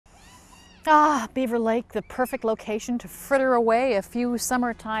Ah, Beaver Lake, the perfect location to fritter away a few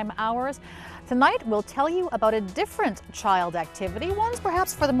summertime hours. Tonight, we'll tell you about a different child activity, one's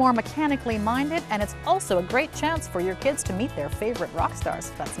perhaps for the more mechanically minded, and it's also a great chance for your kids to meet their favorite rock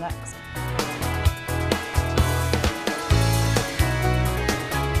stars. That's next.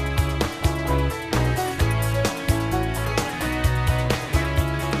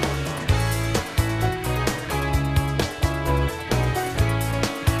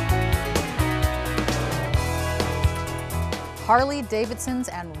 Harley-Davidsons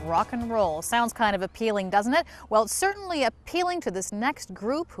and rock and roll. Sounds kind of appealing, doesn't it? Well, it's certainly appealing to this next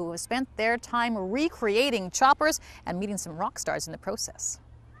group who have spent their time recreating choppers and meeting some rock stars in the process.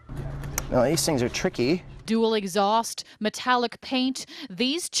 Now, these things are tricky. Dual exhaust, metallic paint,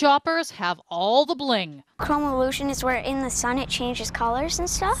 these choppers have all the bling. Chromolution is where in the sun it changes colors and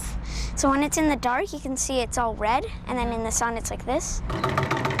stuff. So when it's in the dark, you can see it's all red, and then in the sun it's like this.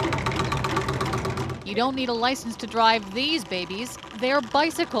 You don't need a license to drive these babies. They're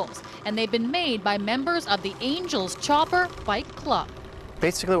bicycles, and they've been made by members of the Angels Chopper Bike Club.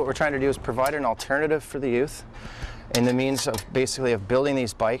 Basically what we're trying to do is provide an alternative for the youth in the means of basically of building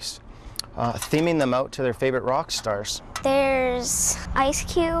these bikes, theming them out to their favorite rock stars. There's Ice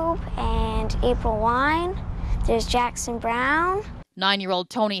Cube and April Wine. There's Jackson Brown. 9-year-old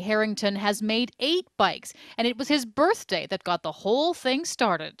Tony Harrington has made 8 bikes, and it was his birthday that got the whole thing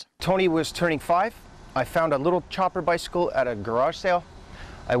started. Tony was turning 5. I found a little chopper bicycle at a garage sale.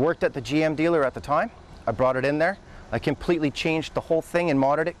 I worked at the GM dealer at the time. I brought it in there. I completely changed the whole thing and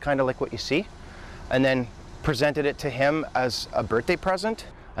modded it, kind of like what you see, and then presented it to him as a birthday present.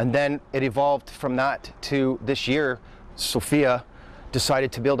 And then it evolved from that to this year, Sophia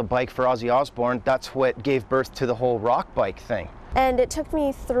decided to build a bike for Ozzy Osbourne. That's what gave birth to the whole rock bike thing. And it took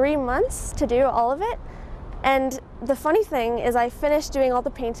me 3 months to do all of it. And the funny thing is I finished doing all the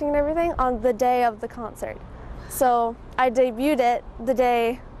painting and everything on the day of the concert. So I debuted it the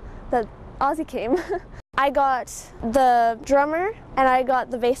day that Ozzy came. I got the drummer and I got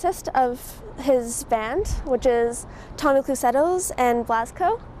the bassist of his band, which is Tommy Clusettos and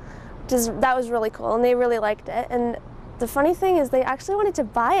Blasco. That was really cool, and they really liked it. And the funny thing is they actually wanted to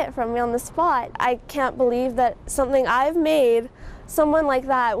buy it from me on the spot. I can't believe that something I've made, someone like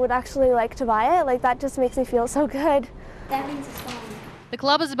that would actually like to buy it. Like, that just makes me feel so good. That means it's fun. The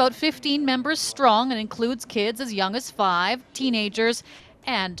club is about 15 members strong and includes kids as young as 5, teenagers,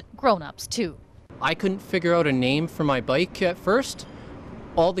 and grown-ups too. I couldn't figure out a name for my bike at first.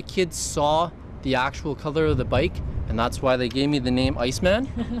 All the kids saw the actual color of the bike, and that's why they gave me the name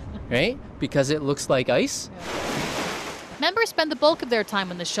Iceman, right? Because it looks like ice. Members spend the bulk of their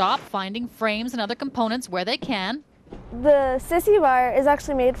time in the shop finding frames and other components where they can. The sissy bar is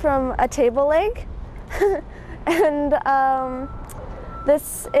actually made from a table leg. And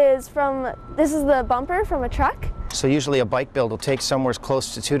this is the bumper from a truck. So usually a bike build will take somewhere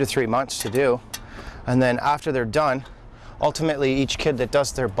close to 2 to 3 months to do. And then after they're done, ultimately each kid that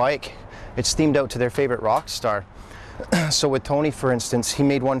does their bike, it's themed out to their favorite rock star. So with Tony, for instance, he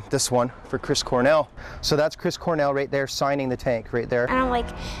made this one for Chris Cornell. So that's Chris Cornell right there signing the tank right there. And I'm like,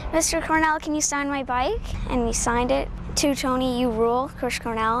 Mr. Cornell, can you sign my bike? And we signed it to Tony, You Rule, Chris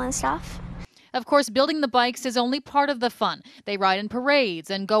Cornell and stuff. Of course, building the bikes is only part of the fun. They ride in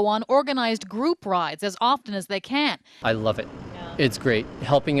parades and go on organized group rides as often as they can. I love it. It's great.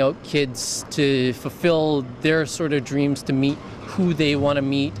 Helping out kids to fulfill their sort of dreams, to meet who they want to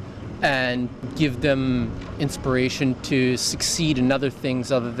meet, and give them inspiration to succeed in other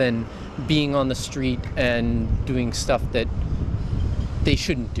things other than being on the street and doing stuff that they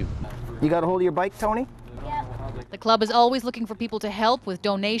shouldn't do. You got a hold of your bike, Tony? The club is always looking for people to help with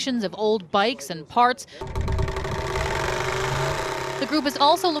donations of old bikes and parts. The group is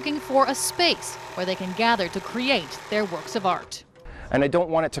also looking for a space where they can gather to create their works of art. And I don't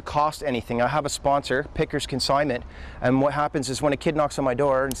want it to cost anything. I have a sponsor, Pickers Consignment, and what happens is when a kid knocks on my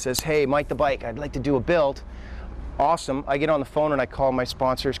door and says, hey, Mike the Bike, I'd like to do a build, awesome. I get on the phone and I call my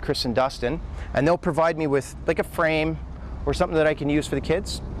sponsors, Chris and Dustin, and they'll provide me with like a frame or something that I can use for the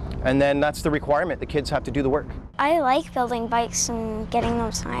kids. And then that's the requirement. The kids have to do the work. I like building bikes and getting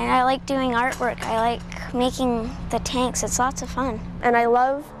them signed. I like doing artwork. I like making the tanks. It's lots of fun. And I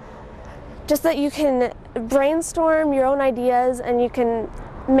love just that you can brainstorm your own ideas and you can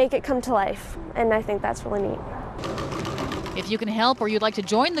make it come to life. And I think that's really neat. If you can help or you'd like to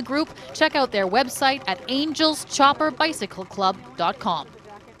join the group, check out their website at angelschopperbicycleclub.com.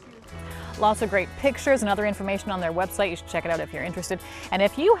 Lots of great pictures and other information on their website. You should check it out if you're interested. And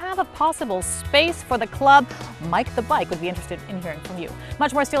if you have a possible space for the club, Mike the Bike would be interested in hearing from you.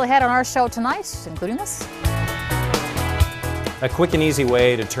 Much more still ahead on our show tonight, including this. A quick and easy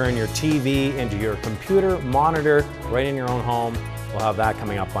way to turn your TV into your computer monitor right in your own home. We'll have that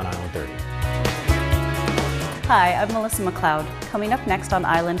coming up on Island 30. Hi, I'm Melissa McLeod. Coming up next on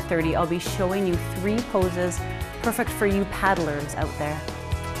Island 30, I'll be showing you 3 poses perfect for you paddlers out there.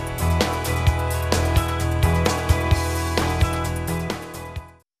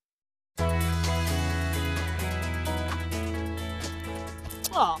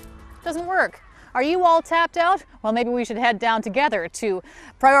 Oh, doesn't work. Are you all tapped out? Well, maybe we should head down together to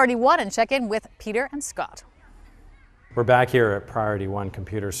Priority One and check in with Peter and Scott. We're back here at Priority One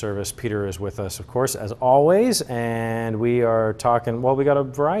Computer Service. Peter is with us, of course, as always, and we are talking, well, we got a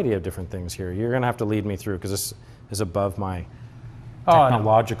variety of different things here. You're going to have to lead me through because this is above my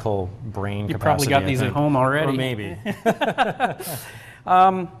technological brain you capacity. You probably got these at home already. Or maybe.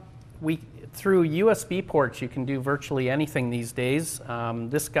 Through USB ports, you can do virtually anything these days.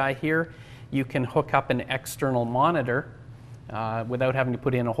 This guy here, you can hook up an external monitor without having to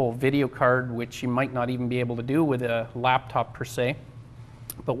put in a whole video card, which you might not even be able to do with a laptop per se.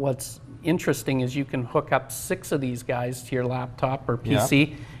 But what's interesting is you can hook up 6 of these guys to your laptop or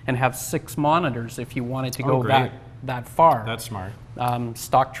PC and have 6 monitors if you wanted to go that far. That's smart.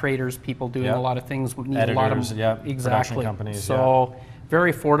 Stock traders, people doing a lot of things need editors, a lot of production companies. So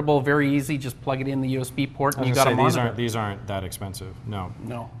very affordable, very easy. Just plug it in the USB port and you got a monitor. These aren't that expensive. No,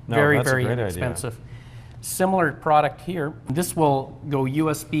 very that's a great expensive. Idea. Similar product here. This will go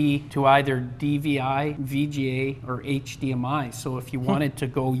USB to either DVI, VGA, or HDMI. So if you wanted to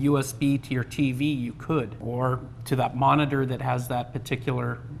go USB to your TV, you could, or to that monitor that has that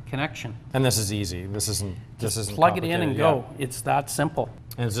particular connection. And this is easy. This isn't plug it in and go. It's that simple.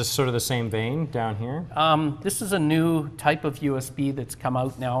 And is this sort of the same vein down here? This is a new type of USB that's come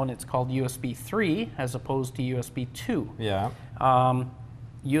out now, and it's called USB 3 as opposed to USB 2. Yeah.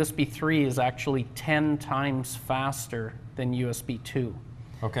 USB 3 is actually 10 times faster than USB 2.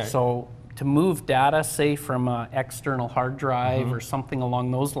 Okay. So to move data, say from an external hard drive or something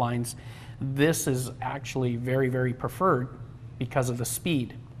along those lines, this is actually very, very preferred because of the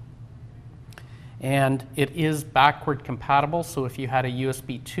speed. And it is backward compatible, so if you had a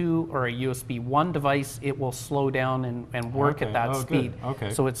USB 2 or a USB 1 device, it will slow down and work at that speed.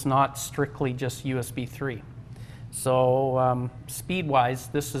 Okay. So it's not strictly just USB 3. So speed-wise,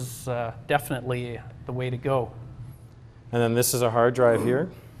 this is definitely the way to go. And then this is a hard drive here?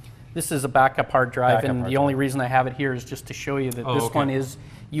 This is a backup hard drive, and the only reason I have it here is just to show you that this one is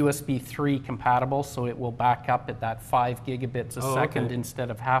USB 3 compatible, so it will back up at that 5 gigabits a second instead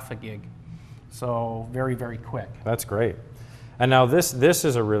of half a gig. So very, very quick. That's great. And now this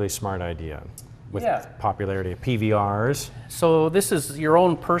is a really smart idea with popularity of PVRs. So this is your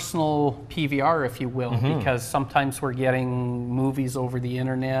own personal PVR, if you will, because sometimes we're getting movies over the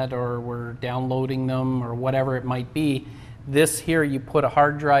internet or we're downloading them or whatever it might be. This here, you put a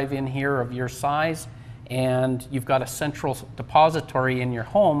hard drive in here of your size and you've got a central depository in your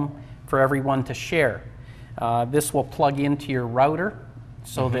home for everyone to share. This will plug into your router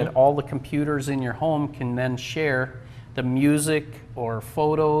so that all the computers in your home can then share the music or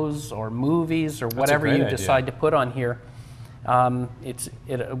photos or movies or whatever you decide to put on here. It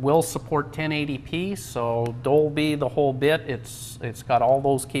will support 1080p, so Dolby, the whole bit. It's got all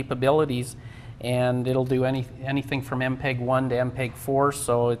those capabilities, and it'll do anything from MPEG-1 to MPEG-4,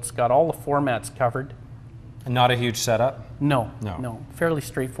 so it's got all the formats covered. And not a huge setup? No, fairly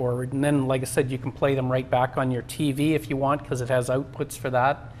straightforward. And then, like I said, you can play them right back on your TV if you want, because it has outputs for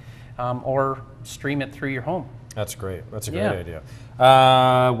that, or stream it through your home. That's great. That's a great idea.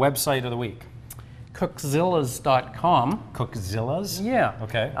 Website of the week? Cookzillas.com. Cookzillas? Yeah.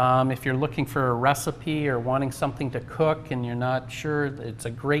 Okay. If you're looking for a recipe or wanting something to cook and you're not sure, it's a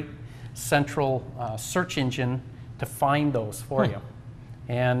great central search engine to find those for you.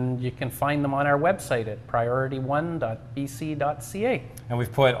 And you can find them on our website at priority1.bc.ca. And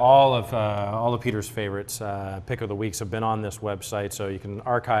we've put all of Peter's favorites, pick of the weeks have been on this website, so you can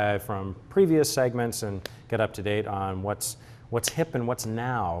archive from previous segments and get up to date on what's hip and what's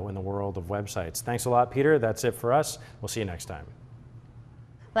now in the world of websites. Thanks a lot, Peter. That's it for us. We'll see you next time.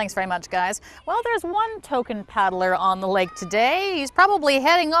 Thanks very much, guys. Well, there's one token paddler on the lake today. He's probably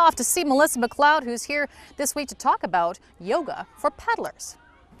heading off to see Melissa McLeod, who's here this week to talk about yoga for paddlers.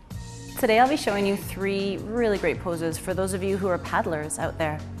 Today I'll be showing you 3 really great poses for those of you who are paddlers out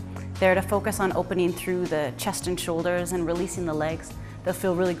there. They're to focus on opening through the chest and shoulders and releasing the legs. They'll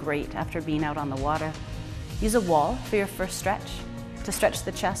feel really great after being out on the water. Use a wall for your first stretch, to stretch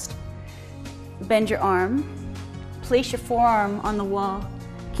the chest. Bend your arm, place your forearm on the wall,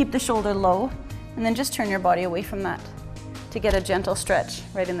 keep the shoulder low, and then just turn your body away from that to get a gentle stretch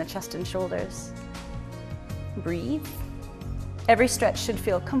right in the chest and shoulders. Breathe. Every stretch should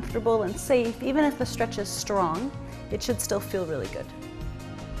feel comfortable and safe. Even if the stretch is strong, it should still feel really good.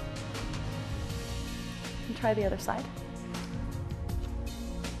 And try the other side.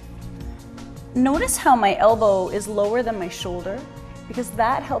 Notice how my elbow is lower than my shoulder, because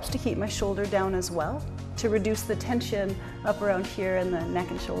that helps to keep my shoulder down as well, to reduce the tension up around here in the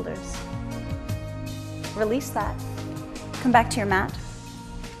neck and shoulders. Release that. Come back to your mat.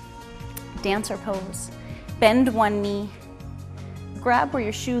 Dancer pose. Bend one knee. Grab where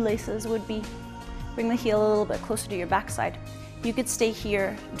your shoelaces would be. Bring the heel a little bit closer to your backside. You could stay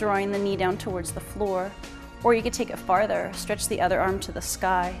here, drawing the knee down towards the floor, or you could take it farther, stretch the other arm to the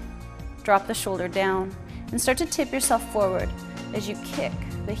sky, drop the shoulder down, and start to tip yourself forward as you kick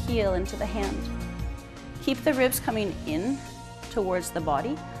the heel into the hand. Keep the ribs coming in towards the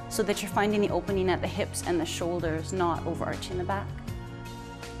body so that you're finding the opening at the hips and the shoulders, not overarching the back.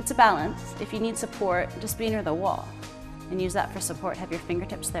 It's a balance. If you need support, just be near the wall and use that for support. Have your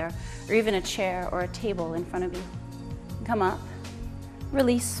fingertips there, or even a chair or a table in front of you. Come up,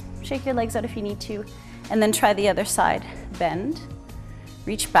 release, shake your legs out if you need to, and then try the other side. Bend,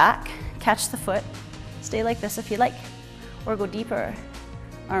 reach back, catch the foot, stay like this if you like, or go deeper.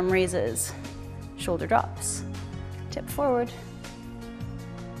 Arm raises, shoulder drops, tip forward,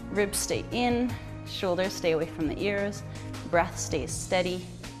 ribs stay in, shoulders stay away from the ears, breath stays steady,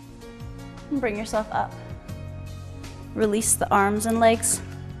 and bring yourself up. Release the arms and legs.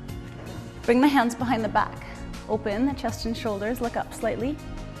 Bring the hands behind the back. Open the chest and shoulders, look up slightly.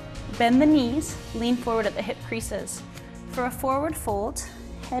 Bend the knees, lean forward at the hip creases. For a forward fold,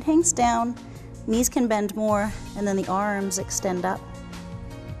 head hangs down, knees can bend more, and then the arms extend up.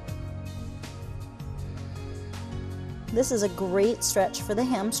 This is a great stretch for the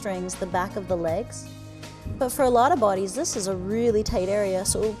hamstrings, the back of the legs. But for a lot of bodies, this is a really tight area,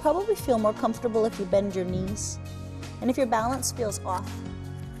 so it will probably feel more comfortable if you bend your knees. And if your balance feels off,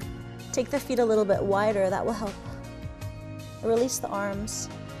 take the feet a little bit wider, that will help. Release the arms.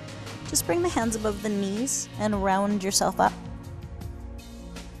 Just bring the hands above the knees and round yourself up.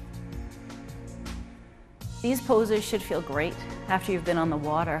 These poses should feel great after you've been on the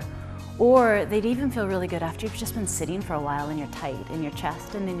water, or they'd even feel really good after you've just been sitting for a while and you're tight in your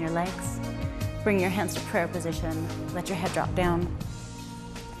chest and in your legs. Bring your hands to prayer position. Let your head drop down.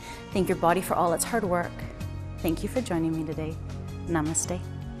 Thank your body for all its hard work. Thank you for joining me today. Namaste.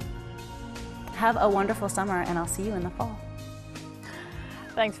 Have a wonderful summer, and I'll see you in the fall.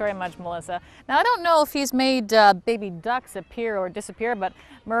 Thanks very much, Melissa. Now, I don't know if he's made baby ducks appear or disappear, but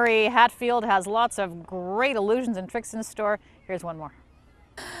Murray Hatfield has lots of great illusions and tricks in store. Here's one more.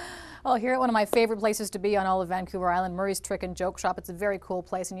 Well, here at one of my favorite places to be on all of Vancouver Island, Murray's Trick and Joke Shop. It's a very cool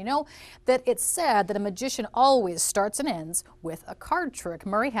place, and you know that it's said that a magician always starts and ends with a card trick.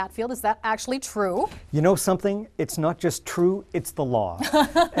 Murray Hatfield, is that actually true? You know something? It's not just true, it's the law.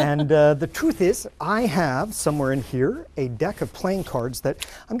 And the truth is, I have somewhere in here a deck of playing cards that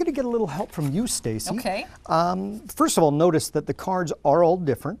I'm going to get a little help from you, Stacy. Okay. First of all, notice that the cards are all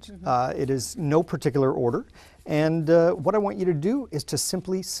different. It is no particular order. And what I want you to do is to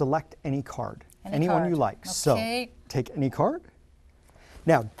simply select any card, anyone you like. Okay. So take any card.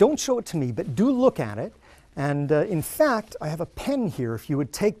 Now, don't show it to me, but do look at it. And in fact, I have a pen here if you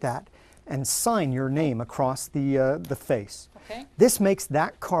would take that and sign your name across the face. Okay. This makes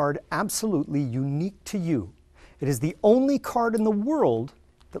that card absolutely unique to you. It is the only card in the world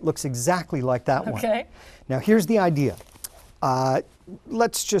that looks exactly like that one. Okay. Now, here's the idea.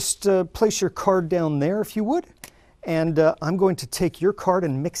 Let's just place your card down there if you would, and I'm going to take your card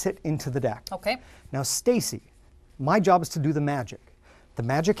and mix it into the deck. Okay. Now, Stacy, my job is to do the magic. The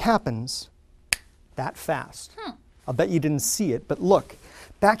magic happens that fast. I'll bet you didn't see it, but look,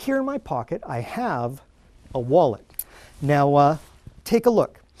 back here in my pocket I have a wallet. Now take a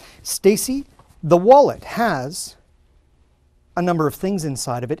look. Stacy, the wallet has a number of things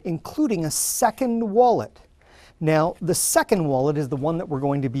inside of it, including a second wallet. Now, the second wallet is the one that we're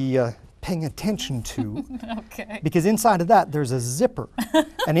going to be paying attention to. Okay. Because inside of that, there's a zipper.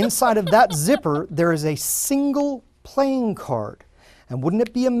 And inside of that zipper, there is a single playing card. And wouldn't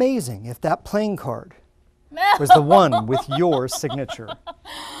it be amazing if that playing card was the one with your signature?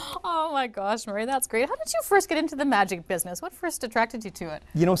 Oh my gosh, Murray, that's great. How did you first get into the magic business? What first attracted you to it?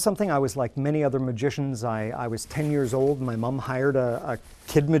 You know something? I was like many other magicians. I was 10 years old, and my mom hired a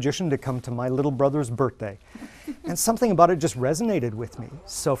kid magician to come to my little brother's birthday. And something about it just resonated with me.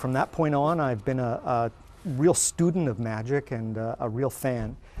 So from that point on, I've been a real student of magic and a real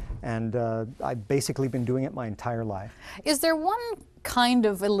fan. And I've basically been doing it my entire life. Is there one kind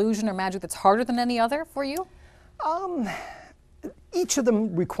of illusion or magic that's harder than any other for you? Each of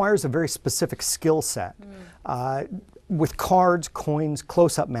them requires a very specific skill set. with cards, coins,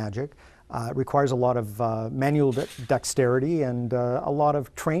 close-up magic, it requires a lot of manual dexterity and a lot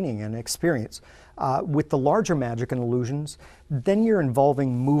of training and experience. With the larger magic and illusions, then you're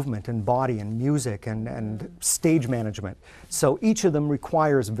involving movement and body and music and stage management. So each of them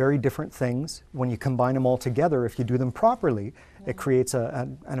requires very different things. When you combine them all together, if you do them properly, it creates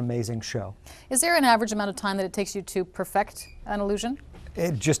an amazing show. Is there an average amount of time that it takes you to perfect an illusion?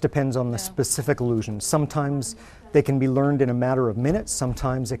 It just depends on the specific illusion. Sometimes they can be learned in a matter of minutes.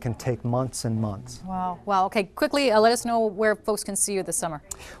 Sometimes it can take months and months. Wow. Wow. Okay, quickly let us know where folks can see you this summer.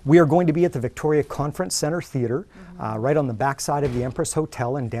 We are going to be at the Victoria Conference Centre Theatre, right on the backside of the Empress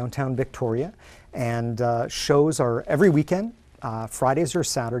Hotel in downtown Victoria. And shows are every weekend, Fridays or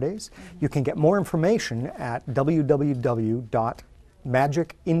Saturdays. You can get more information at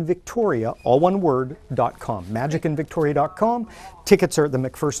www.magicinvictoria, all one word, .com. magicinvictoria.com. Tickets are at the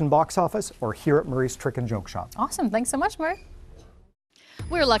McPherson box office or here at Murray's Trick and Joke Shop. Awesome. Thanks so much, Murray.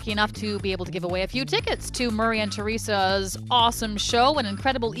 We're lucky enough to be able to give away a few tickets to Murray and Teresa's awesome show, an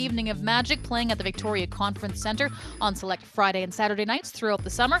incredible evening of magic playing at the Victoria Conference Centre on select Friday and Saturday nights throughout the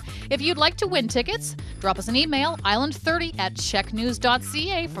summer. If you'd like to win tickets, drop us an email,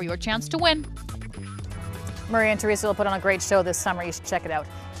 island30@checknews.ca for your chance to win. Murray and Teresa will put on a great show this summer. You should check it out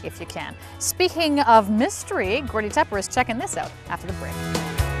if you can. Speaking of mystery, Gordy Tepper is checking this out after the break.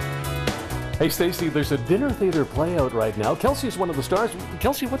 Hey Stacey, there's a dinner theater play out right now. Kelsey's one of the stars.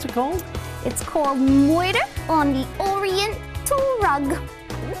 Kelsey, what's it called? It's called Murder on the Oriental Rug.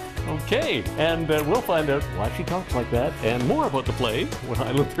 Okay, and we'll find out why she talks like that and more about the play when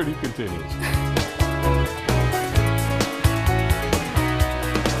Island 30 continues.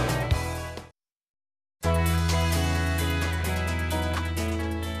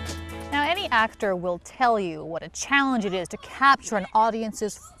 Actor will tell you what a challenge it is to capture an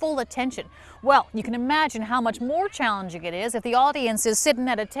audience's full attention. Well, you can imagine how much more challenging it is if the audience is sitting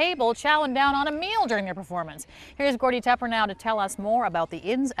at a table chowing down on a meal during their performance. Here's Gordy Tepper now to tell us more about the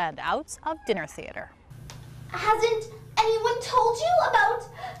ins and outs of dinner theater. Hasn't anyone told you about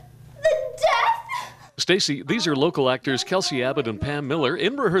the death? Stacey, these are local actors Kelsey Abbott and Pam Miller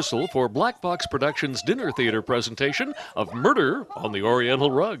in rehearsal for Black Box Productions' dinner theater presentation of Murder on the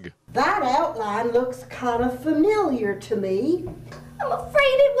Oriental Rug. That outline looks kind of familiar to me. I'm afraid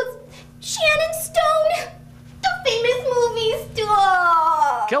it was Shannon Stone, the famous movie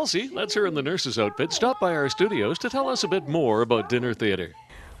star. Kelsey, that's her in the nurse's outfit, stopped by our studios to tell us a bit more about dinner theater.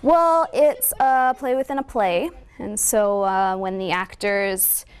 Well, it's a play within a play, and so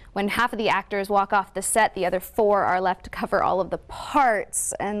when half of the actors walk off the set, the other 4 are left to cover all of the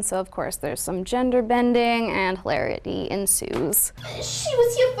parts. And so, of course, there's some gender bending and hilarity ensues. She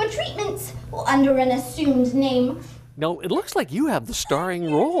was here for treatments under an assumed name. Now, it looks like you have the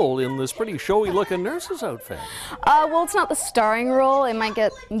starring role in this pretty showy-looking nurse's outfit. Well, it's not the starring role. It might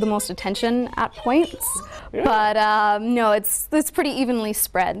get the most attention at points. Yeah. But no, it's pretty evenly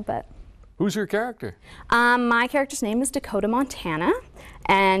spread. But who's your character? My character's name is Dakota Montana.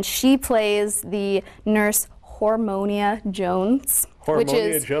 And she plays the nurse Harmonia Jones. Which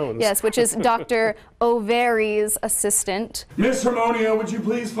is Dr. O'Very's assistant. Miss Harmonia, would you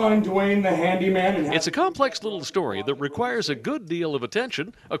please find Dwayne the handyman? It's a complex little story that requires a good deal of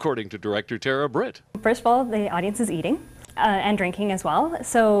attention, according to director Tara Britt. First of all, the audience is eating and drinking as well,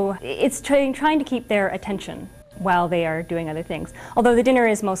 so it's trying to keep their attention while they are doing other things. Although the dinner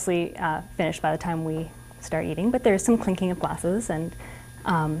is mostly finished by the time we start eating, but there's some clinking of glasses and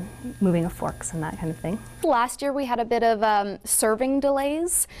moving of forks and that kind of thing. Last year we had a bit of serving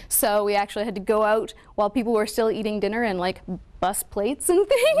delays, so we actually had to go out while people were still eating dinner and like bus plates and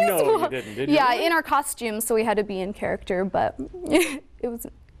things. No, you didn't, did you? Yeah, in our costumes, so we had to be in character, but it was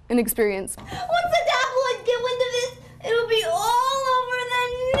an experience. Once the tabloids get wind of this, it'll be all over the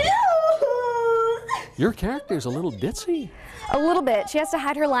news! Your character's a little ditzy. A little bit. She has to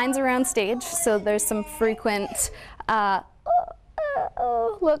hide her lines around stage, so there's some frequent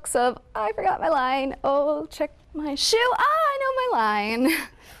looks of, I forgot my line, oh, check my shoe, I know my line.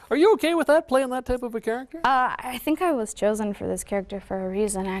 Are you okay with that, playing that type of a character? I think I was chosen for this character for a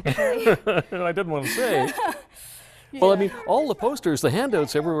reason, actually. I didn't want to say. Yeah. Well, I mean, all the posters, the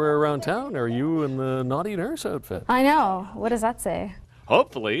handouts everywhere around town are you in the naughty nurse outfit. I know. What does that say?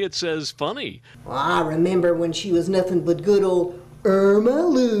 Hopefully it says funny. Well, I remember when she was nothing but good old Irma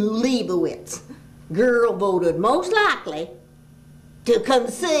Lou Leibowitz. Girl voted most likely to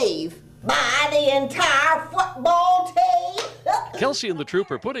conceive by the entire football team. Kelsey and the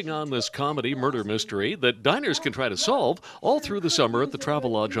troupe are putting on this comedy murder mystery that diners can try to solve all through the summer at the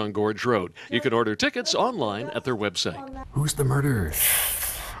Travelodge on Gorge Road. You can order tickets online at their website. Who's the murderer?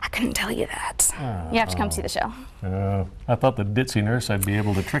 I couldn't tell you that. You have to come see the show. I thought the ditzy nurse I'd be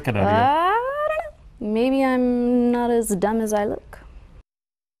able to trick it out of you. I don't know. Maybe I'm not as dumb as I look.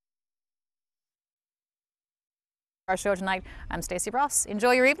 Our show tonight. I'm Stacey Ross.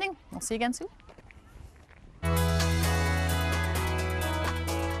 Enjoy your evening. We'll see you again soon.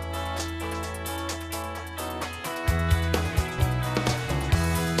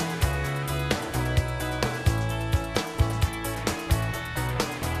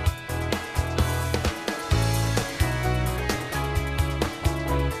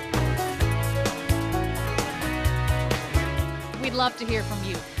 We'd love to hear from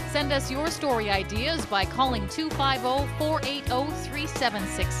you. Send us your story ideas by calling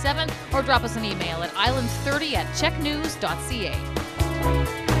 250-480-3767 or drop us an email at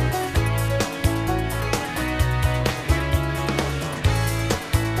island30@checknews.ca.